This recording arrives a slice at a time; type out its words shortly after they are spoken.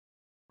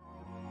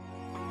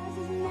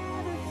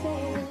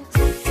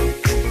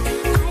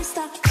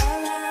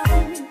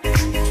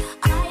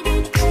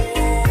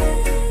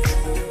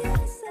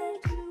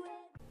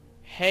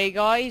Hey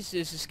guys,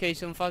 this is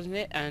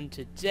Ktdude, and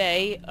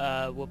today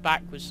we're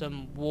back with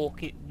some more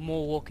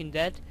Walking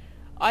Dead.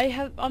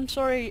 I'm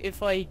sorry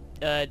if I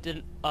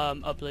didn't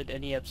upload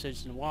any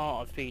episodes in a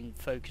while. I've been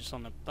focused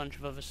on a bunch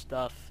of other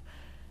stuff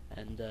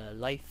and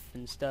life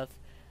and stuff,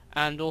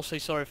 and also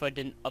sorry if I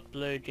didn't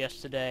upload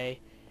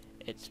yesterday.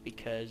 It's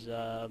because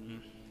I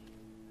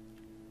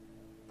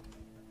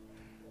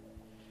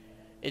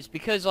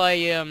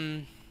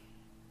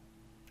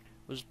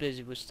was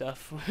busy with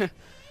stuff.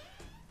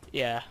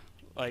 Yeah,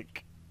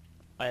 like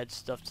I had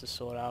stuff to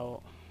sort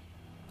out.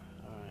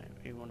 Alright,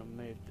 we want to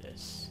move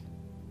this.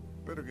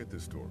 Better get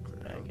this door clear.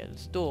 Better get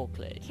this door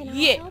cleared. Can I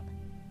help?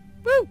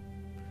 Woo!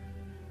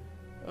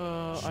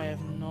 I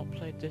have not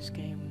played this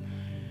game.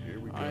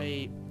 Here we go.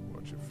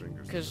 Watch your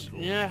fingers. Because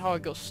you know how I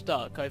got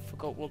stuck? I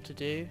forgot what to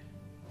do.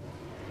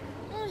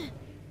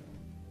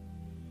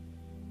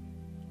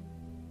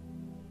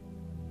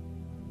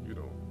 You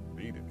don't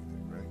need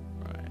anything, right?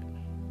 Right.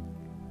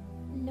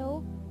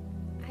 No,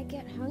 I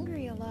get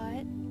hungry a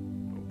lot.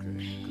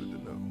 Okay, good to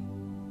know.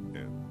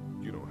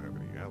 And you don't have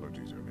any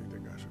allergies or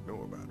anything I should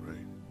know about,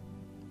 right?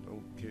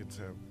 Don't kids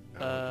have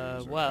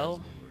allergies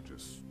well. or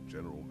just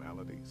general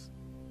maladies?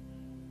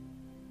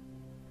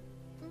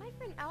 My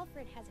friend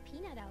Alfred has a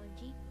peanut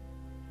allergy.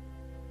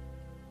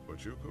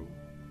 But you cool?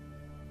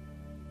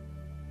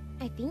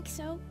 I think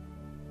so.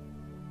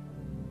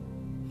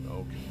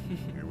 Okay,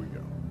 here we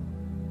go.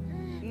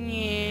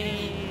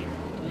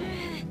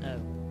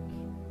 Oh.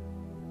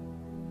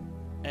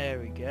 There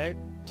we go.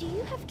 Do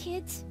you have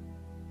kids?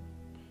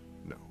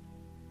 No.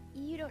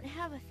 You don't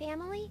have a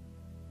family?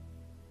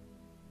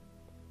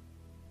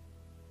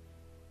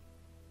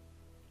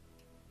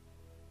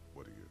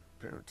 What do your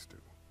parents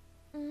do?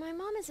 My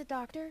mom is a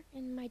doctor,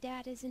 and my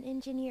dad is an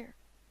engineer.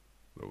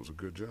 Those are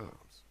good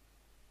jobs.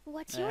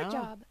 What's your Yeah.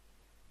 job?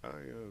 I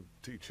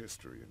teach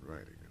history and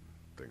writing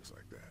and things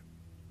like that.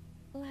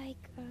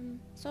 Like,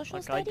 social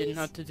Like studies? I didn't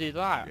have to do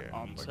that. Yeah,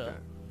 like Answer.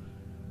 that.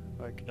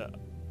 Like that.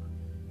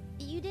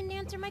 You didn't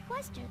answer my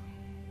question.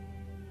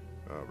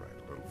 All right,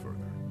 a little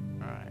further.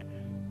 Alright.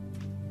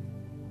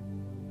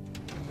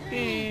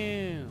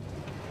 Ew.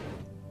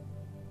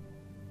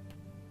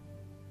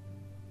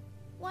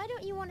 Why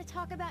don't you want to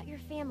talk about your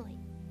family?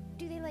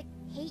 Do they, like,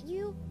 hate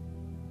you?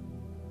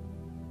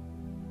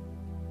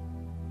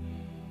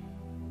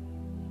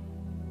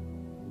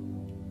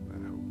 I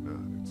hope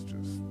not. It's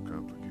just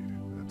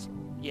complicated, that's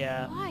all.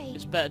 Yeah. Why?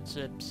 It's better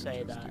to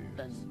say just that is.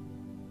 than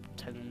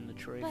telling the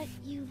truth. But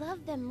you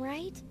love them,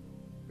 right?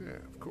 Yeah,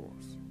 of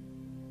course.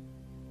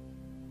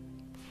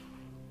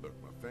 Look,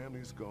 my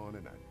family's gone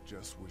and I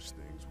just wish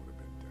things would have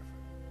been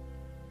different.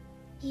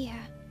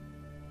 Yeah.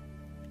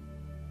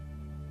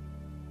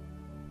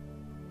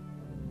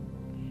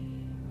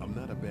 I'm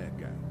not a bad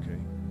guy,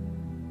 okay?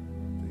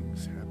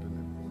 Things happen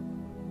and we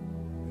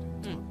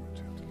didn't talk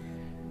much after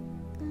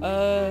that. My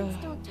parents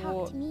don't talk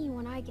what- to me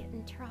when I get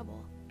in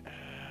trouble. I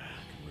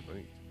can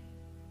relate.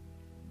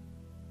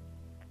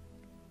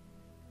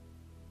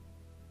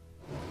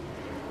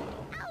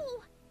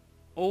 Ow!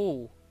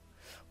 Oh.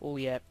 Oh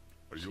yeah.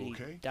 Are you She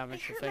okay? I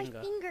damaged your hurt my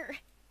finger. finger.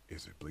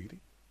 Is it bleeding?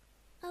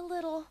 A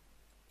little.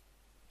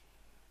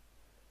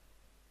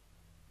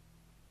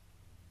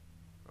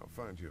 I'll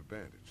find you a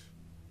bandage.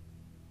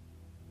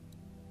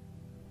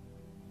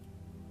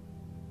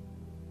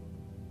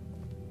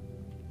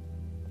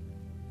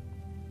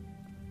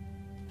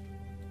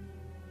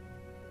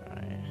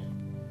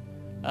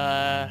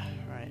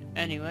 Right.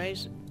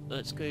 Anyways,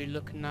 let's go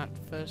looking at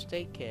the first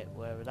aid kit,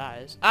 wherever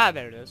that is. Ah,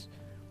 there it is.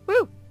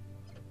 Woo!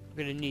 We're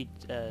gonna need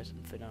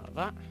something out of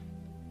that.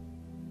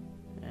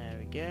 There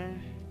we go.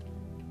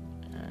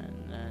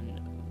 And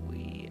then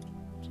we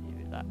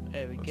do that.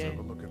 There we Let's have a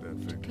go. look at that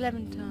finger.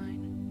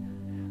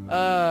 Clementine. It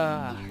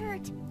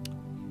hurt.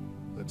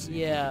 Let's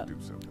see yeah. if we can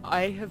do something.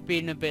 I have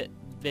been a bit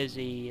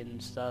busy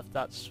and stuff.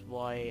 That's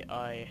why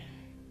I...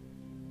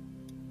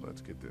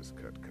 Let's get this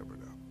cut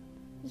covered up.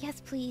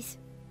 Yes, please.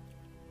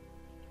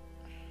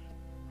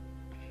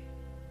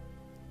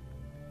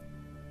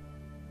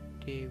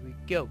 Here we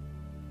go.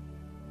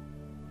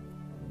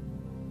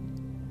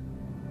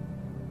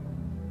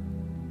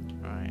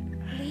 Right.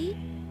 Lee,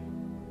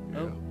 Yeah.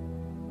 Oh.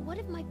 what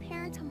if my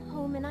parents come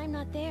home and I'm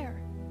not there?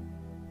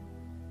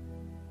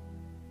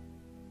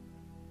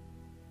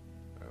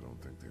 I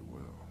don't think they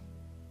will.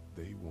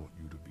 They want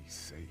you to be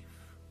safe.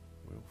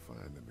 We'll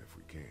find them if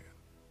we can.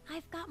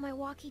 I've got my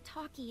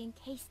walkie-talkie in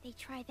case they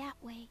try that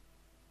way.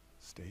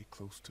 Stay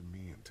close to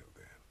me until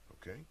then,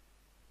 okay?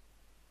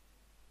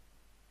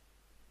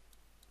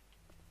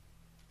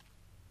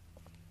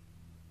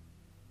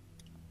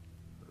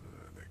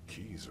 The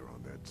keys are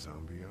on that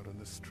zombie out on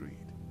the street.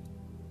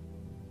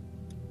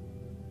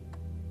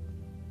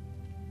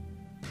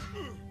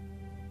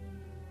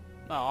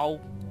 Oh,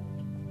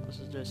 this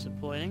is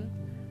disappointing.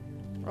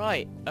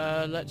 Right,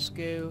 let's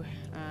go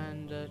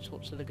and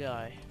talk to the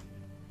guy.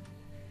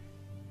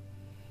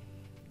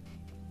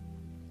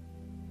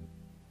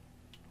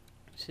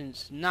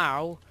 Since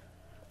now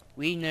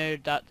we know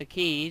that the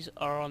keys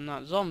are on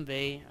that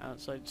zombie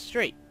outside the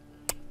street.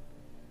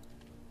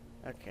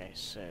 Okay,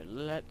 so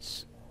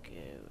let's go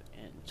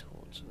and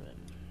talk to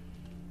him.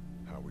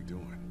 How we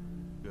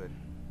doing? Good.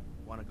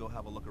 Want to go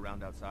have a look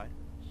around outside?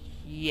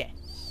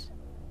 Yes.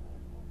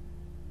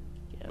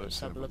 Yeah, let's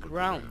have a look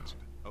around.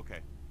 Okay.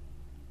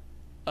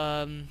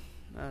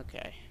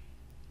 Okay.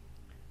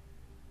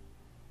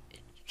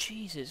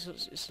 Jesus,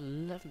 it's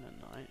 11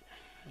 at night,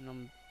 and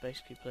I'm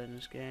basically playing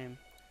this game.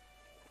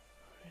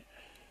 Right.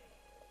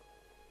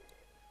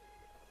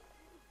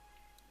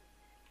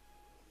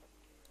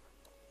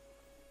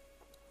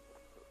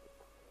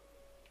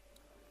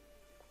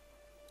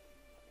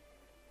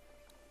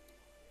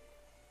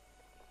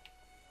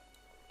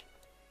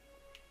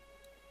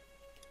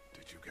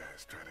 Did you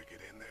guys try to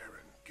get in there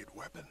and get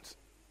weapons?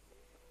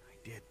 I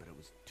did, but it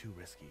was too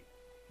risky.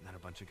 And then a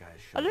bunch of guys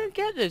showed I don't up.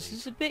 get this.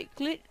 It's a bit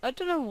glitch. I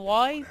don't know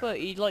why, but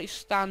he like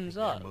stands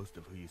They're up, most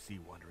of who you see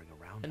wandering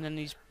around. and then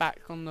he's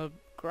back on the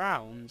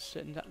ground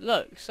sitting down.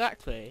 Look,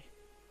 exactly.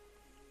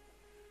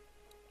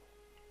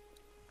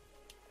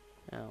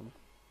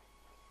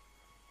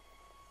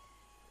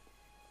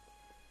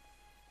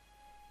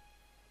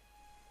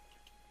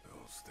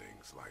 Those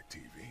things like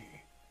TV.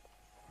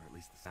 Or at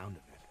least the sound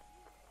of it.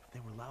 If they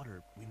were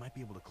louder, we might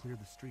be able to clear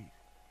the street.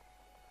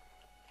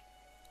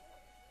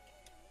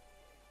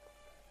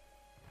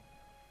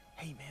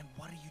 Hey man,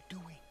 what are you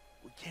doing?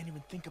 We can't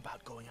even think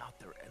about going out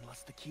there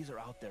unless the keys are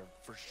out there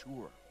for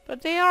sure.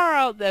 But they are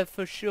out there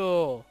for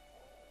sure.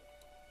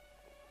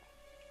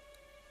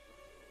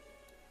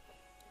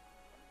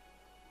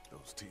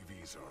 Those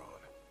TVs are on,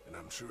 and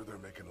I'm sure they're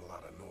making a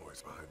lot of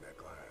noise behind that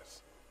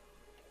glass.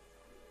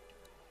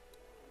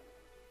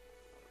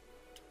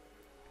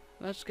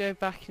 Let's go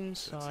back Let's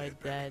inside head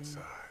back then.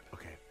 inside.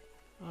 Okay.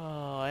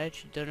 Oh, I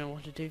actually don't know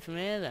what to do from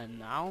here then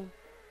now.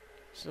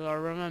 So I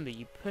remember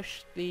you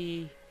push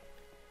the...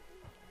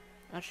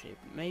 Actually,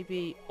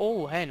 maybe...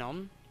 Oh, hang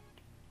on.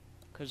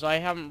 Because I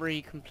haven't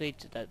really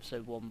completed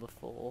episode 1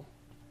 before.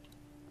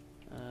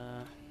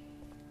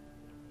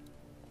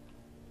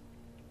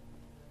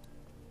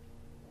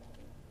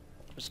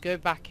 Let's go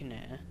back in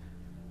here.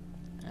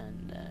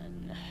 And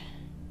then...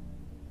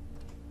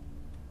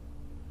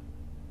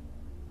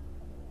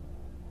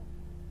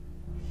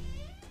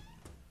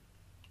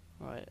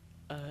 Right,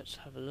 let's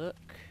have a look.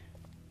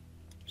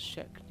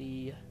 Check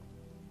the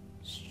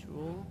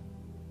straw.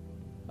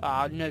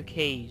 Ah, no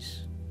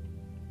keys.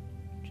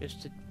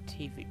 Just a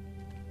TV.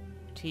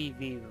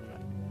 TV.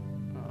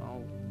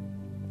 Oh.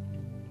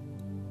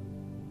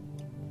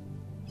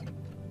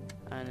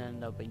 And then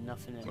there'll be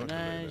nothing in Luckily,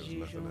 there there's as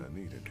usual. nothing I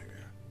need in here.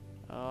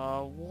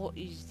 What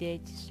is there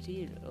to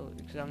steal? Oh,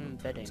 examine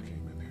bedding. Parents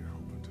came in here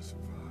hoping to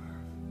survive.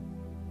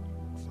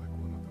 Looks like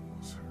one of them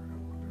was hurt. I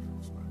wonder if it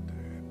was my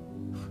dad.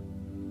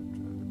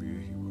 Trying to be a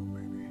hero,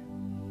 maybe.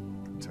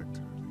 Protect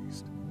her at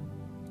least.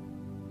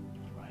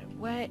 Right,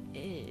 where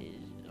is...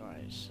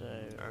 Right, so...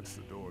 That's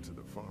the door to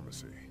the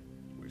pharmacy.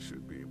 We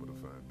should be able to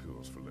find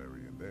pills for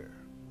Larry in there.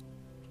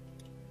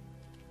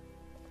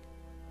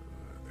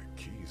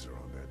 The keys are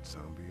on that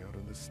zombie out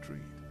in the street.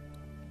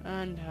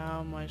 And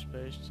how am I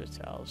supposed to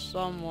tell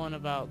someone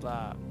about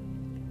that?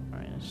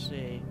 Right, let's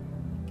see.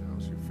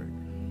 How's your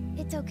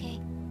finger? It's okay.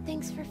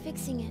 Thanks for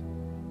fixing it.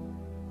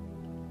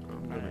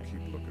 I'm gonna Right.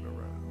 keep looking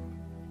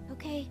around.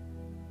 Okay.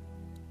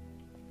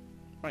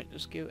 Right,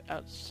 let's go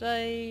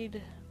outside,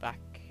 back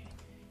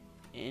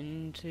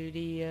into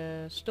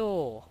the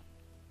store.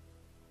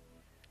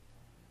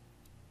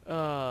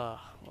 Well,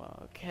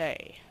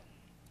 okay.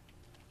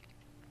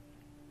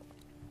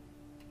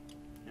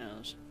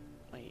 Now,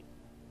 wait.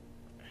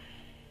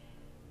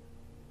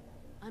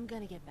 I'm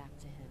gonna get back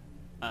to him.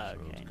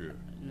 Okay, Sounds good.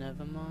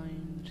 never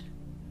mind.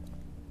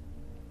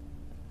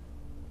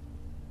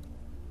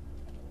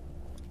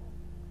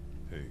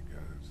 Hey,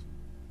 guys.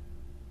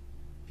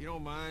 If you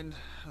don't mind,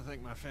 I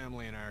think my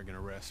family and I are gonna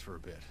rest for a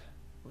bit.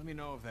 Let me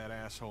know if that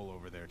asshole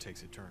over there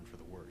takes a turn for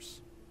the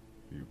worse.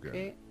 You got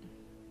Okay. it.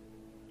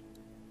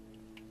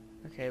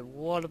 Okay,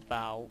 what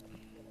about...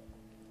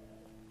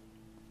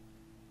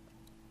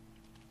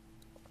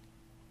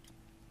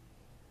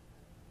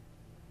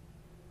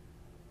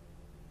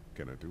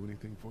 Can I do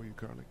anything for you,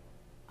 Carly?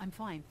 I'm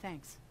fine,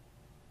 thanks.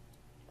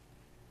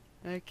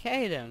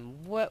 Okay then,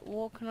 what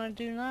can I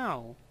do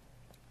now?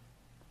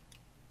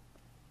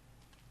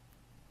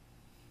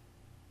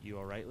 You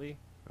alright, Lee?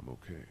 I'm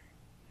okay.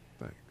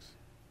 Thanks.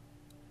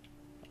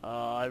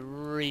 I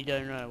really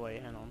don't know.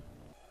 Wait, hang on.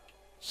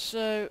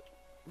 So,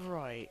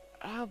 right,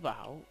 how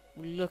about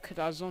we look at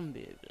that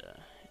zombie over there?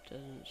 It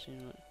doesn't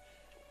seem like...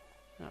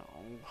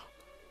 Oh.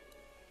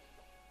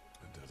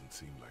 It doesn't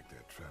seem like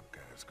that trap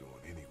guy's going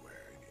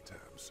anywhere anytime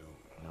soon.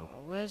 Nope.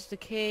 Oh, where's the I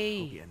hope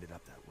key? he ended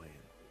up that way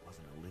and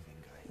wasn't a living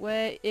guy.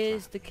 Where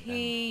is the Trapped in them.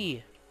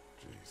 key?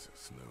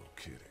 Jesus, no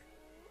kidding.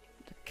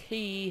 The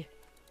key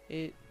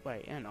is...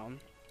 Wait, hang on.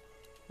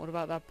 What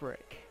about that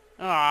brick?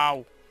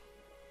 Oh!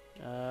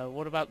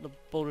 What about the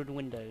boarded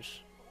windows?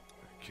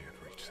 I can't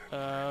reach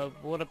that.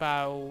 What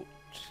about...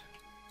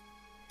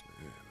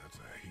 Yeah, that's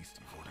a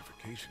hasty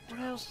fortification What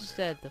job else over is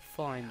there. there to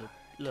find to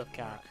look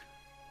at?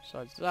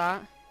 Besides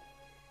that,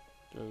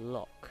 the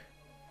lock.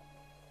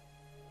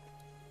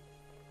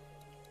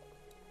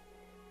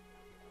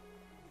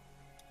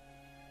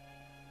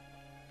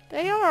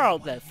 They are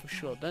out there for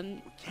sure.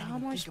 Then We can't how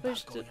am even I think about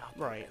supposed to? going out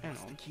there Right, hang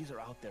unless the on. keys are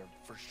out there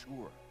for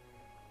sure.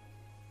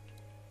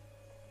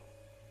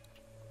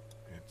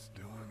 It's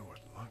doing what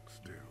lunks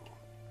do.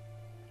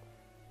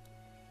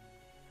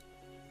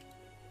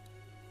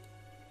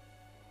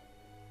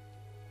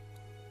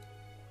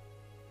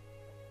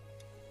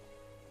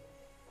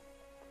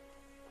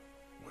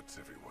 What's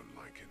everyone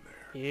like in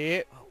there?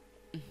 Yeah. Oh,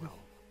 well,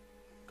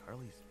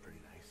 Carly's pretty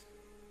nice,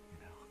 you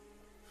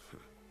know.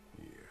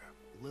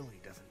 Yeah. Lily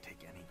doesn't take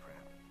any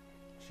crap.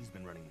 She's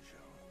been running the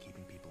show,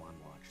 keeping people on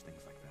watch,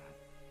 things like that.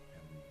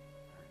 And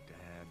her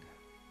dad...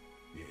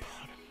 Yeah.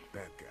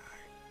 That guy.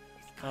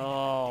 he's kinda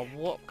Oh, a dick.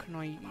 what can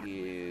I Mark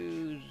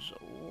use?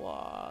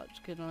 What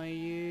can I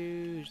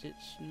use?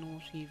 It's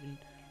not even.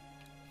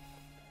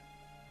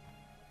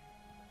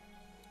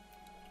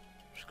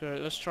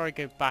 Let's try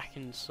to go back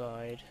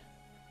inside,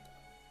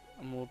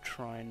 and we'll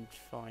try and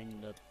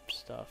find the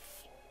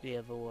stuff the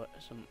other way,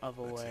 some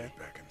other Let's way. head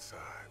back inside.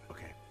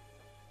 Okay.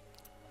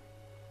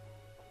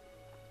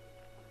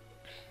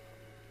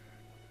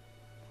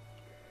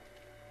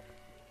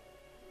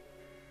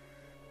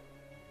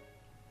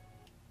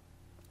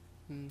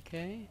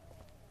 Okay.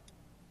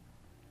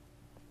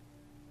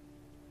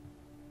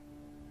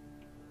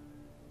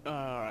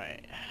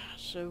 Alright,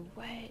 so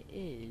where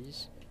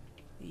is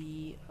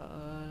the,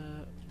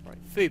 right,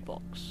 food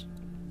box?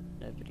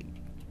 Nobody.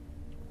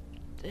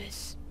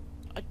 This,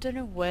 I don't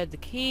know where the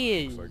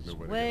key is. Looks like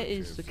nobody Where got a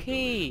is chance the to donate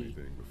key?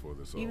 anything before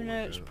this all Even though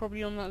went it's down.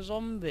 probably on that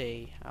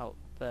zombie out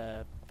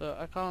there, but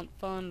I can't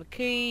find the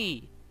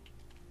key.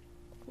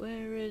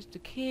 Where is the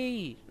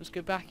key? Let's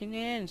go back in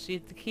there and see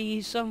if the key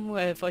is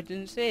somewhere if I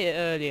didn't see it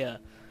earlier.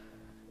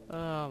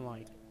 Oh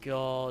my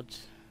god.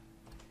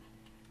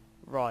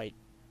 Right.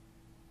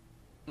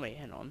 Wait,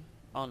 hang on.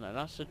 Oh no,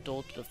 that's the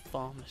door to the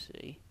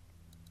pharmacy.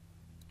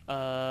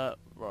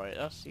 Right,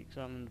 that's the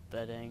exam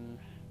bedding.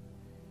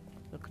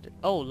 Look at it.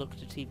 Oh, look at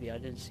the TV. I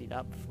didn't see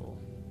that before.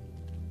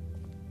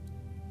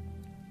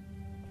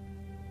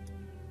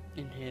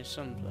 In here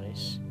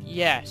someplace.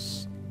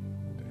 Yes.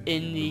 Damn,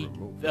 In the the,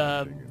 remote for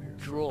that thing in here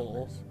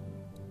drawer. someplace.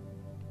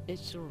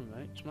 It's the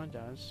remote. It's my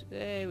dad's.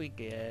 There we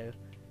go.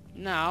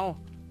 Now,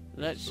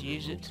 let's the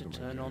use it remote to to my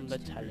turn on the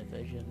dad's TV.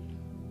 television.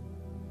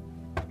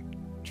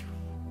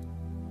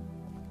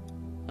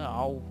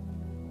 Oh,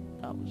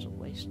 that was a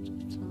waste of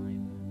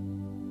time.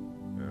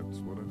 That's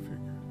what I figured.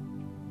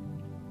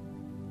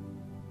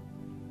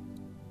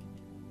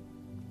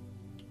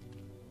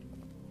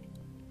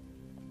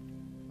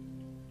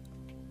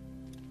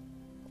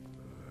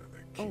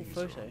 The Oh, keys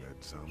are on photo.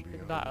 that zombie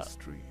Pick on that the up.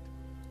 street.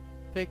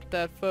 Pick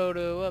that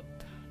photo up.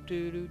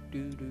 Do do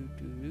do do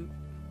do do.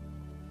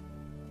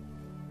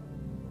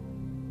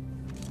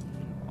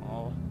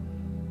 Oh.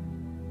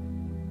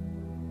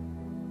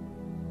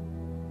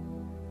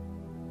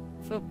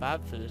 I feel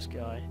bad for this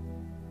guy.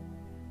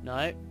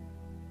 No.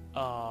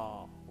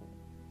 Oh.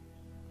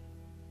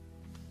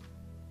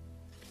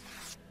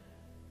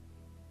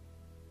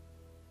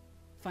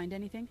 Find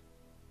anything?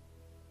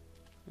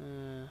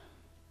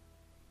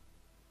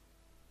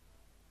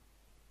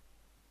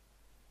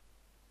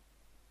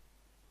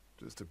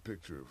 Just a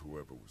picture of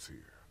whoever was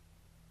here.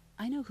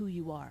 I know who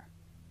you are.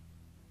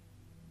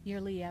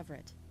 You're Lee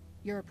Everett.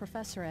 You're a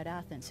professor at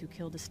Athens who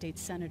killed a state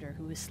senator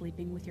who was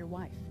sleeping with your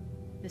wife.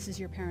 This is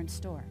your parents'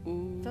 store.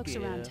 Ooh, Folks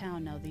dear. around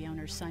town know the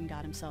owner's son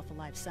got himself a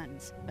life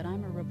sentence, but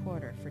I'm a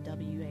reporter for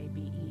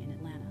WABE in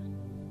Atlanta.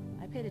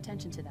 I paid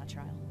attention to that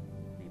trial.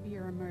 Maybe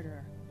you're a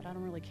murderer, but I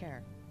don't really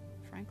care.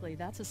 Frankly,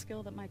 that's a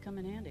skill that might come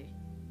in handy.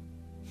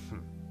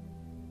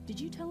 Did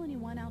you tell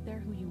anyone out there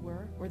who you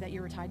were, or that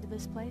you were tied to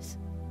this place?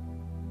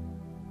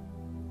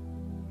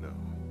 No,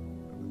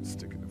 I've been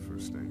sticking to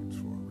first names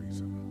for a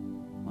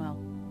reason. Well,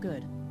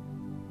 good.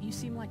 You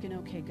seem like an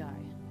okay guy,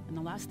 and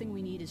the last thing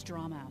we need is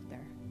drama out there.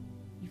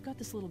 You've got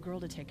this little girl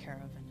to take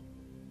care of,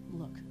 and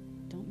look,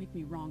 don't make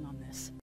me wrong on this.